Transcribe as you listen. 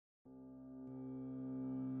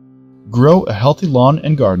Grow a healthy lawn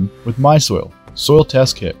and garden with MySoil Soil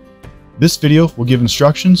Test Kit. This video will give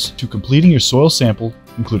instructions to completing your soil sample,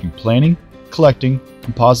 including planning, collecting,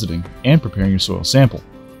 compositing, and preparing your soil sample.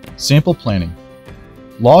 Sample planning.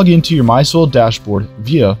 Log into your MySoil dashboard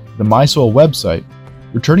via the MySoil website.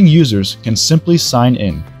 Returning users can simply sign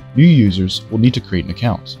in. New users will need to create an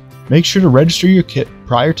account. Make sure to register your kit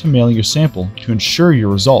prior to mailing your sample to ensure your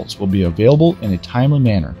results will be available in a timely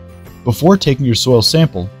manner. Before taking your soil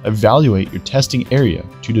sample, evaluate your testing area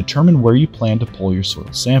to determine where you plan to pull your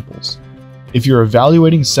soil samples. If you're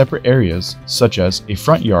evaluating separate areas, such as a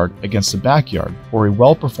front yard against a backyard or a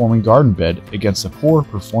well-performing garden bed against a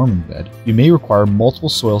poor-performing bed, you may require multiple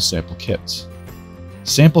soil sample kits.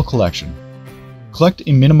 Sample collection. Collect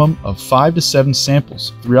a minimum of 5 to 7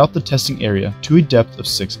 samples throughout the testing area to a depth of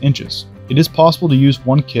 6 inches. It is possible to use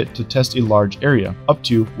one kit to test a large area, up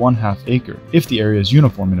to 1/2 acre, if the area is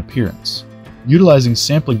uniform in appearance. Utilizing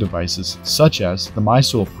sampling devices such as the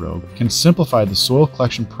MySoil probe can simplify the soil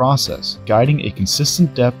collection process, guiding a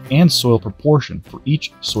consistent depth and soil proportion for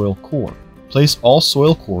each soil core. Place all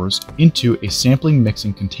soil cores into a sampling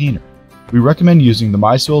mixing container. We recommend using the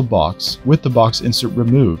MySoil box with the box insert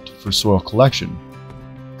removed for soil collection.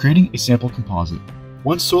 Creating a sample composite.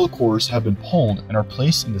 Once soil cores have been pulled and are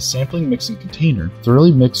placed in the sampling mixing container,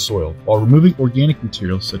 thoroughly mix soil while removing organic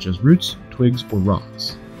materials such as roots, twigs, or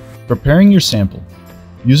rocks. Preparing your sample.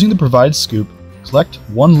 Using the provided scoop, collect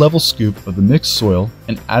 1 level scoop of the mixed soil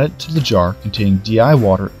and add it to the jar containing DI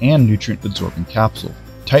water and nutrient-absorbing capsule.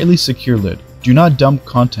 Tightly secure lid. Do not dump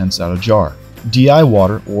contents out of jar. DI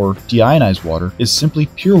water, or deionized water, is simply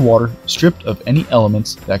pure water stripped of any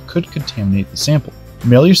elements that could contaminate the sample.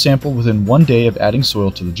 Mail your sample within 1 day of adding soil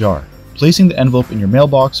to the jar. Placing the envelope in your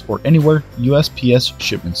mailbox or anywhere USPS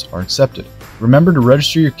shipments are accepted. Remember to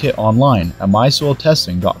register your kit online at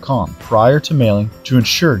mysoiltesting.com prior to mailing to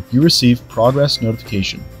ensure you receive progress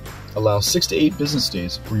notification. Allow 6 to 8 business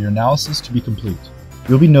days for your analysis to be complete.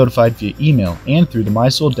 You'll be notified via email and through the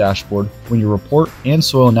MySoil dashboard when your report and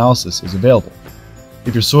soil analysis is available.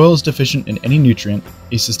 If your soil is deficient in any nutrient,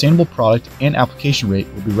 a sustainable product and application rate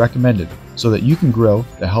will be recommended so that you can grow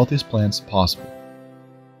the healthiest plants possible.